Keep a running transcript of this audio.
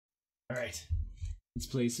Alright. Let's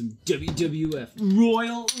play some WWF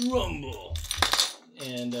Royal Rumble.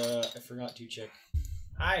 And I forgot to check.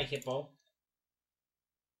 Hi, Hippo.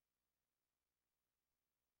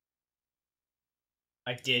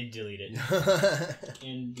 I did delete it.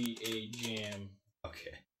 NBA Jam.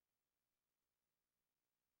 Okay.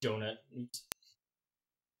 Donut. Oops.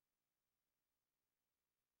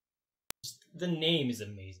 The name is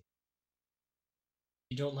amazing.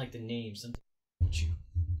 If you don't like the name, something won't you?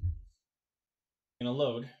 Gonna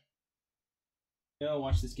load. No,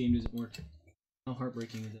 watch this game doesn't work. How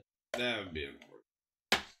heartbreaking is it? That would be important.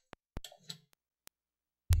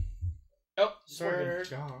 Oh, Sir.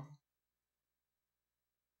 I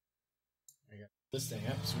got this thing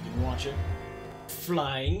up so we can watch it.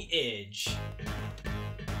 Flying Edge.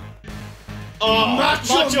 Oh,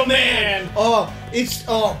 Macho Man! Oh, it's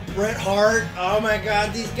Bret Hart. Oh my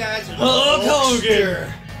God, these guys are Hulk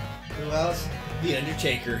Hogan. Who else? The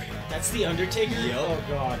Undertaker. That's the Undertaker? Yep. Oh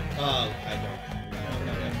God. I don't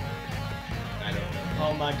know.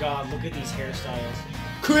 Oh my God, look at these hairstyles.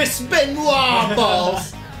 Chris Benoit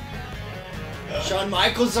balls. Shawn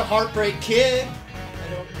Michaels, a Heartbreak Kid. I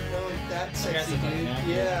don't know that sexy dude.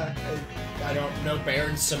 Yeah. I don't know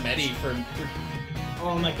Baron Samedi from.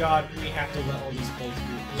 Oh my God, we have to let all these plays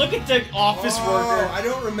through. Look at the office worker. I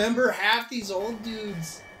don't remember half these old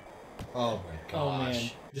dudes. Oh my gosh. Oh man,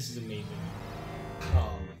 this is amazing.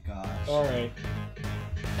 Oh my gosh. Alright.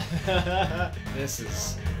 This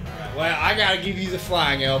is. Alright, well, I gotta give you the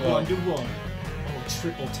flying elbow. 1-1. Oh,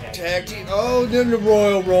 triple tag. Tag team. Oh, then the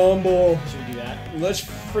Royal Rumble. Should we do that? Let's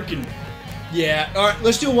freaking. Yeah. Alright,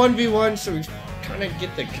 let's do a 1v1 so we kind of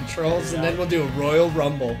get the controls, and then we'll do a Royal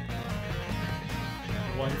Rumble.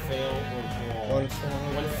 One fail or fall. One fall.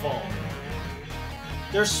 One fall.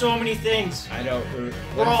 There's so many things. I don't. Brawl.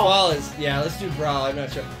 One fall is. Yeah, let's do Brawl. I'm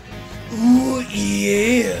not sure. Ooh,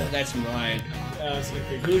 yeah. That's mine.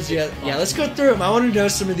 Who's the other? Yeah, let's go through them. I want to know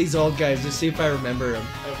some of these old guys to see if I remember them.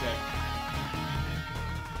 Okay.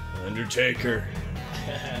 Undertaker.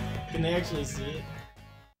 Can they actually see it?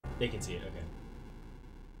 They can see it, okay.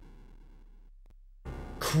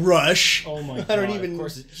 Crush. Oh my God. I don't even. Of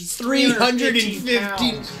course he's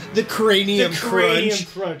 315. The cranium crunch.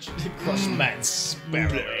 The Crushman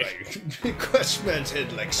Sparrow. Crushman's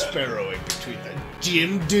head like Sparrow in between the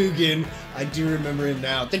Jim Dugan. I do remember him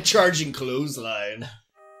now. The charging clothesline.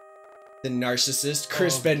 The narcissist.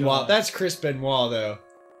 Chris Benoit. God. That's Chris Benoit though.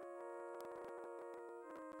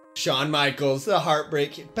 Shawn Michaels, the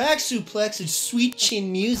Heartbreak, back suplex and sweet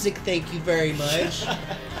chin music. Thank you very much.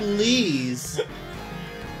 Please.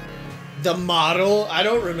 The Model. I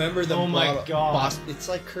don't remember the Model. Oh my God. Boss. It's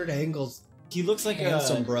like Kurt Angle's. He looks like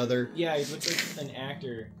handsome brother. Yeah, he looks like an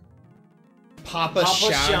actor. Papa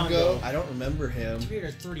Shango. I don't remember him.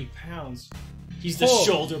 330 pounds. He's the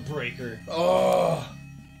shoulder breaker. Oh.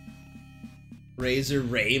 Razor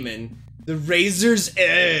Raymond. The Razor's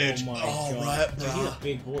Edge. Oh my God. Right, dude, he's a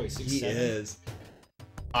big boy. 6'7". He is.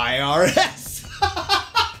 IRS.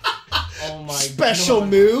 Oh my Special God.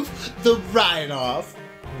 move. The write-off.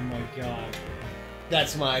 Oh my God.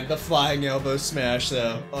 That's mine. The flying elbow smash,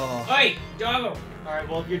 though. Oh. Hey, doggo. All right.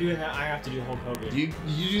 Well, if you're doing that, I have to do Hulk Hogan. You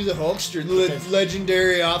do the Hulkster.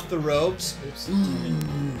 Legendary off the ropes. Oops.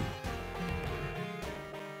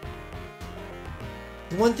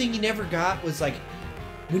 The one thing you never got was like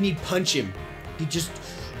when you punch him, he just.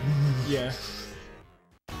 Yeah.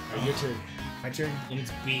 All right, your turn. My turn. And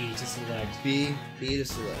it's B to select. B to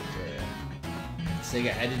select. Right. This thing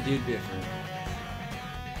I had to do different.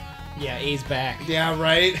 Yeah, A's back. Yeah,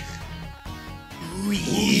 right. Ooh,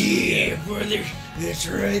 yeah, brother. That's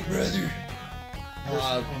right, brother.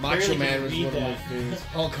 Macho Man was one of my favorites.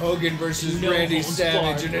 Hulk Hogan versus Randy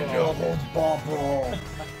Savage in a no holds barred brawl.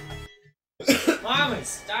 Mama,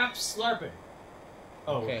 stop slurping.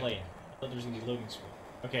 Oh, Okay. we're playing. I thought there was gonna be loading screen.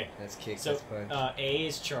 Okay. That's kick. So, that's punch. A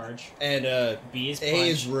is charge. And B is punch. A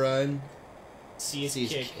is run. C is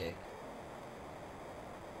kick.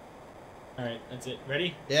 Alright, that's it.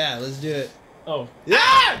 Ready? Yeah, let's do it. Oh. Yeah!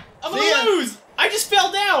 Ah! I'm gonna lose! I just fell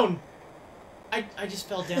down! I just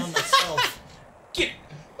fell down myself. Get it!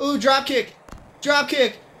 Ooh, drop kick! Drop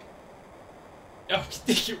kick! Oh,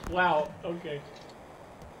 wow. Okay.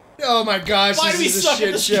 Oh my gosh, Why do we this is a suck at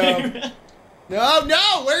shit this show. game?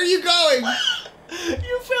 No, where are you going?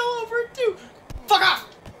 You fell over too! Fuck off!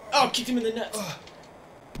 Oh, kicked him in the nuts.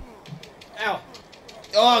 Ow.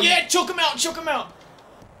 Oh, yeah, choke him out, choke him out!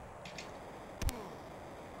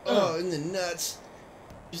 Oh, in the nuts.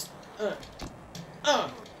 Just,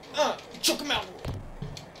 choke him out!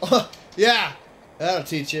 Yeah, that'll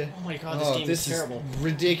teach you. Oh my God, this game is terrible.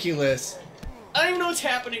 Ridiculous. I don't even know what's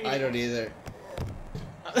happening. I don't either.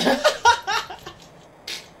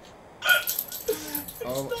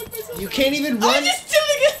 You can't even run. I'm just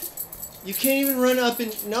doing it! You can't even run up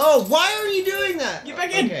and... No, why are you doing that? Get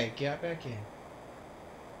back in! Okay, get back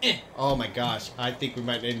in. Oh my gosh, I think we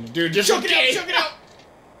might need to do just choke it out! Choke it out!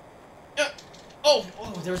 Oh,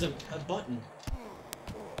 there was a button.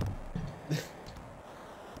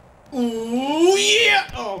 Ooh, yeah!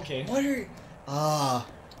 Oh, okay. What are you...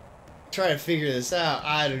 trying to figure this out.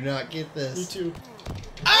 I do not get this. Me too.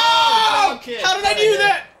 Oh! How did I do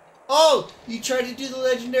that? Oh! You tried to do the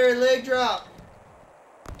legendary leg drop.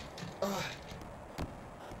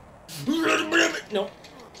 No.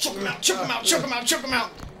 Choke him out, choke him out, choke him out, choke him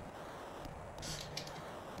out.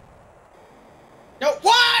 No,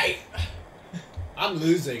 why? I'm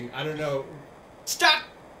losing. I don't know. Stop.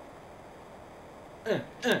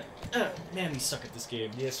 Man, we suck at this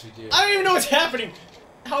game. Yes, we do. I don't even know what's happening.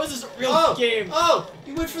 How is this a real game? Oh!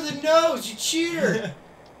 You went for the nose, you cheater!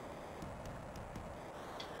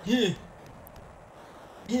 Yeah.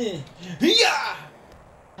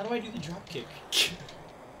 How do I do the drop kick?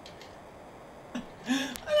 I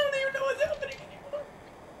don't even know what's happening anymore.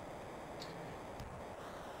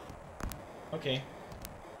 Okay.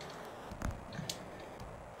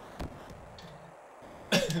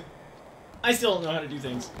 I still don't know how to do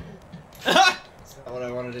things. That's not what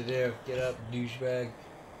I wanted to do. Get up, douchebag.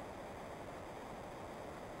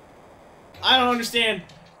 I don't understand.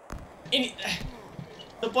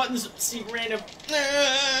 The buttons seem random.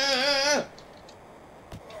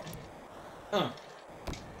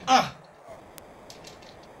 Ow.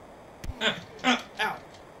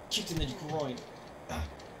 Kicked in the groin.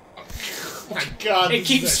 Oh my god, it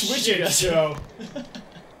keeps switching us. Show.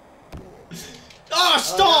 Oh,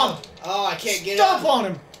 stomp! Oh, I can't get Stomp up. on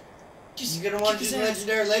him! You're gonna want to do the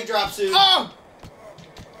legendary leg drop soon. Oh!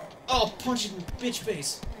 Oh, punch it in the bitch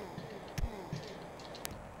face.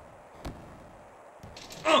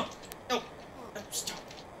 Oh! No! Stop!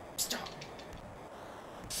 Stop!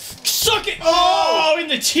 Suck it! Oh! In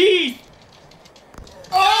the teeth!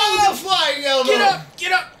 Oh, the flying elbow! Get up!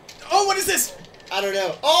 Get up! Oh, what is this? I don't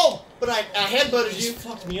know. Oh! But I headbutted you. You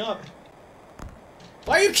fucked me up.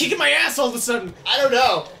 Why are you kicking my ass all of a sudden? I don't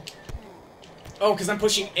know. Oh, because I'm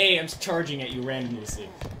pushing A, I'm charging at you randomly.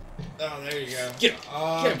 Oh, there you go. Get up!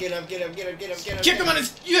 Oh, get up, get up, get up, get up, get up. Kick him on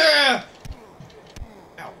his... Yeah!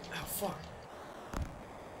 Ow, ow, fuck.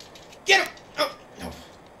 Get him! Oh, no.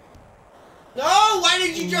 No, why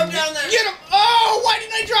did you jump down there? Get him! Oh, why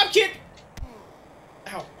didn't I drop kick?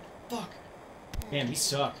 Ow, fuck. Man, we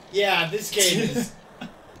suck. Yeah, this game is...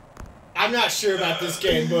 I'm not sure about this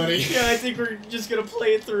game, buddy. Yeah, I think we're just gonna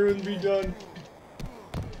play it through and be done.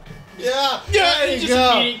 Yeah, Yeah, there you you just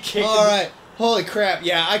go. immediately kicked All him. right. Holy crap,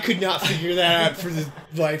 yeah, I could not figure that out for the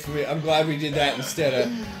life of me. I'm glad we did that instead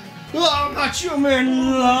of... Oh, Macho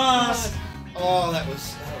Man lost! Oh, that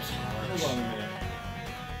was Hold on a minute.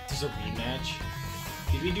 There's a rematch?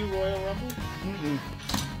 Did we do Royal Rumble? Mm-mm.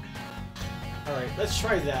 Alright, let's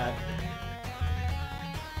try that.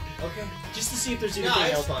 Okay. Just to see if there's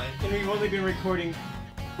anything else. Fine. And we've only been recording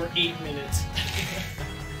for 8 minutes.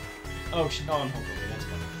 Oh, I'm hopefully that's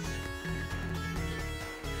fine.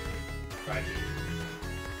 Right.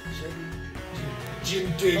 Jim I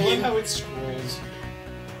love Diggin. how it scrolls.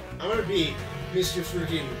 I'm gonna be Mr.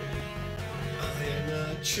 Freaking... I am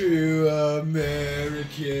a true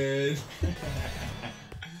American.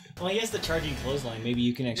 Well, he has the charging clothesline. Maybe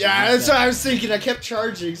you can actually. Yeah, use that's that. what I was thinking. I kept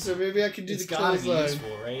charging, so maybe I could do It's the gotta be clothesline.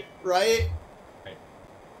 useful, right? Right? Right.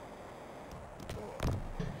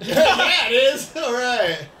 Yeah, it is. All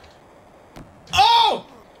right. Oh!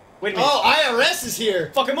 Wait a minute. Oh, IRS is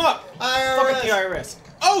here. Fuck him up. IRS. Fuck up the IRS.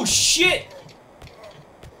 Oh shit!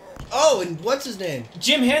 Oh, and what's his name?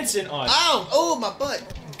 Jim Henson on. Oh, my butt.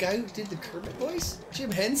 The guy who did the Kermit voice?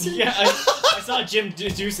 Jim Henson? Yeah, I saw Jim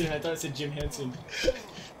Deucin and I thought it said Jim Henson.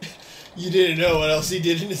 You didn't know what else he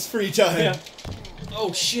did in his free time. Yeah.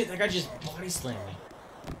 Oh shit! That guy just body slammed me.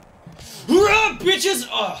 Hoorah, bitches!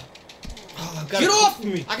 Oh, Get off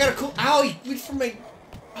me! I got a cool. Ow, he went for my.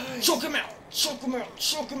 Choke him out! Choke him out!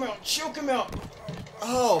 Choke him out! Choke him out!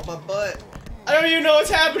 Oh, my butt. I don't even know what's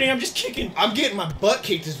happening. I'm just kicking. I'm getting my butt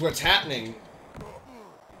kicked, is what's happening.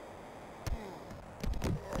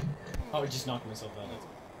 Oh, I just knocked myself out.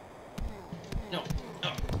 No.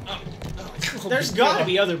 There's gotta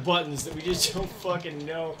be other buttons that we just don't fucking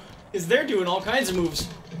know. Because they're doing all kinds of moves.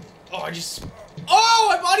 Oh,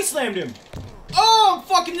 I body slammed him! Oh, I'm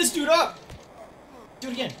fucking this dude up! Do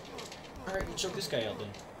it again. Alright, we'll choke this guy out then.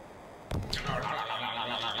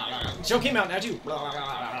 Choke him out now too.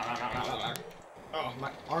 Oh,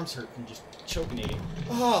 my arms hurt from just choking.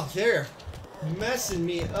 Oh, they're messing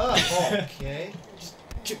me up. Okay. Just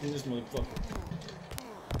kicking this motherfucker.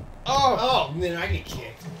 Oh, and then I get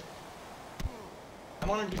kicked.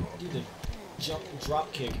 wanted to do the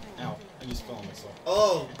drop kick. Ow, I just fell on myself.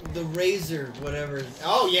 Oh, the razor, whatever.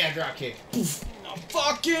 Oh yeah, drop kick. Poof. Oh,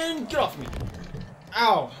 fucking get off me.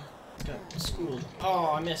 Ow. Got schooled.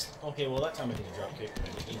 Oh, I missed. Okay, well that time I did a drop kick. I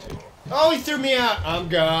didn't need to. Oh, he threw me out. I'm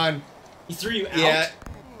gone. He threw you out? Yeah.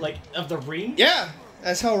 Like, of the ring? Yeah,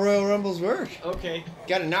 that's how Royal Rumbles work. Okay.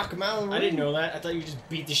 Gotta knock him out of the ring. I didn't know that. I thought you just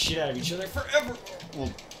beat the shit out of each other forever.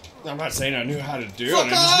 Well, I'm not saying I knew how to do Fuck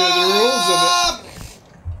it. I just knew the rules of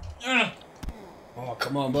it. Oh,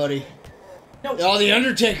 come on, buddy. No. All the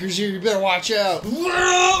Undertakers here, you better watch out.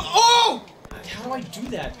 Oh! How do I do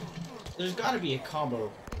that? There's gotta be a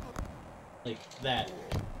combo. Like that.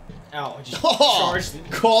 Ow, I just charged it.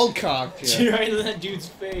 Cold cocked you. Right in that dude's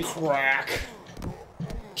face. Crack.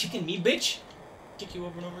 Kicking me, bitch? Kick you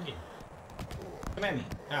over and over again. Come at me.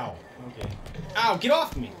 Ow. Okay. Ow, get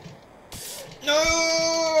off me.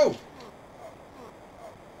 No!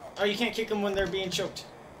 Oh, you can't kick them when they're being choked.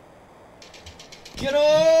 Get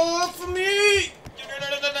off of me!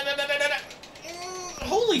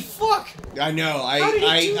 Holy fuck! I know.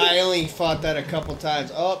 I only fought that a couple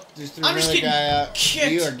times. Oh, just threw another guy out.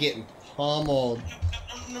 Kicked. You are getting pummeled.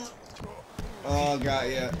 No. Oh, got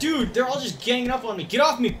ya. Dude, they're all just ganging up on me. Get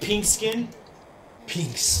off me, pink skin.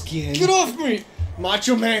 Pink skin. Get off me!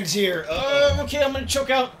 Macho Man's here. Okay, I'm gonna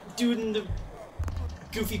choke out dude in the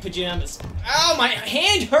goofy pajamas. Ow, my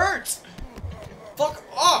hand hurts! Fuck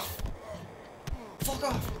off! Fuck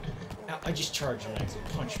off! Ow, I just charged an exit.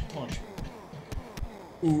 Punch.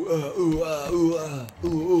 Ooh,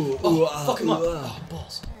 Fuck him up. Oh,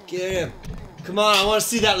 balls. Get him. Come on, I want to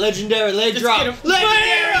see that legendary leg Let's drop. get him.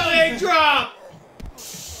 Legendary leg drop!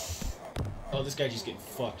 Oh, this guy just getting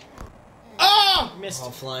fucked. Oh! Missed.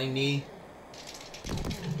 Oh, flying knee.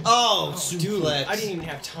 Oh, dude, suplex. I didn't even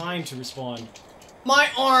have time to respond.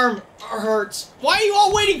 My arm hurts. Why are you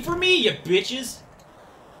all waiting for me, you bitches?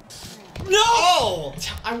 No! Oh!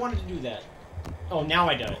 I wanted to do that. Oh, now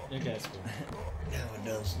I done it. Okay, that's cool. Now I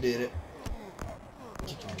done did it.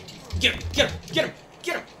 Get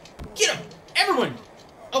him! Everyone!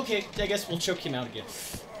 Okay, I guess we'll choke him out again.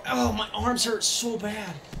 Oh, my arms hurt so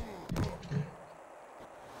bad.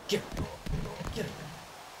 Get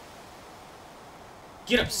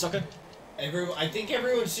him, sucker. I think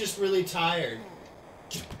everyone's just really tired.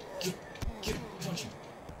 Get him, punch him.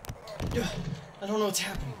 I don't know what's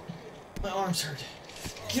happening. My arms hurt.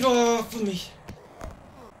 Get off of me.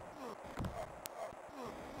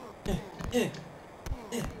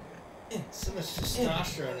 So much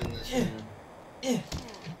testosterone in this room.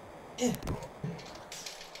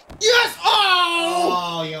 Yes! Oh!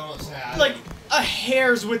 Oh, you almost had Like a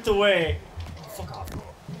hair's width away. Fuck off.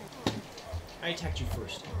 I attacked you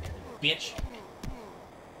first, bitch.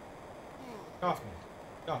 Get off me.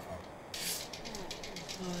 Get off me.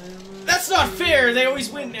 That's not fair! They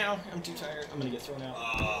always win now. I'm too tired. I'm gonna get thrown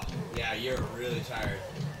out. Yeah, you're really tired.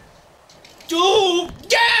 Dude!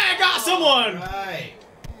 Yeah! I got someone! Right.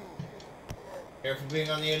 Careful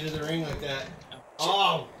being on the edge of the ring like that.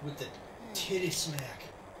 Oh, with the titty smack.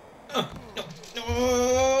 No.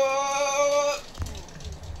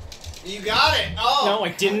 You got it. Oh. No, I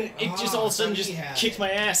didn't. It just all of a sudden just kicked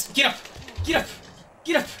my ass. Get up!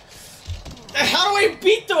 How do I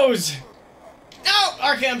beat those? No!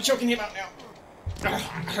 Okay, I'm choking him out now.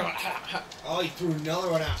 Oh, he threw another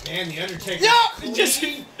one out. Man, the Undertaker. No! Just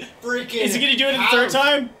freaking. Is he gonna do it a third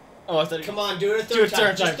time? Oh, I thought. Come on, do it a third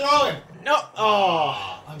time. Just throw him. No!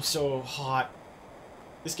 Oh, I'm so hot.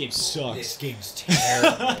 This game sucks. This game's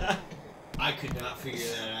terrible. I could not figure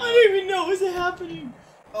that out. I didn't even know what was happening.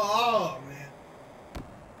 Oh, man.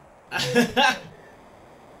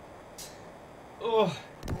 Oh.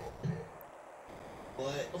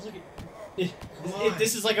 What? Oh, look at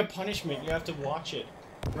this is like a punishment. You have to watch it.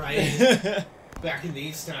 Right. Back in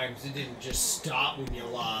these times, it didn't just stop when you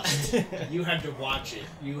lost. You had to watch it.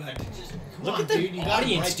 You had to just look at the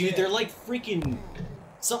audience, dude. They're like freaking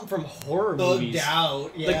something from horror movies. Bugged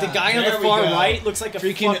out. Yeah. Like the guy on the far right looks like a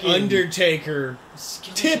freaking fucking Undertaker.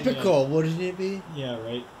 Typical, wouldn't it be? Yeah,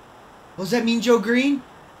 right. What does that mean, Joe Green?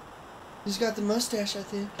 He's got the mustache, I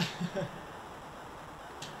think.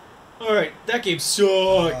 Alright, that game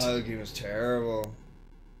sucked. Oh, that game was terrible.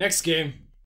 Next game.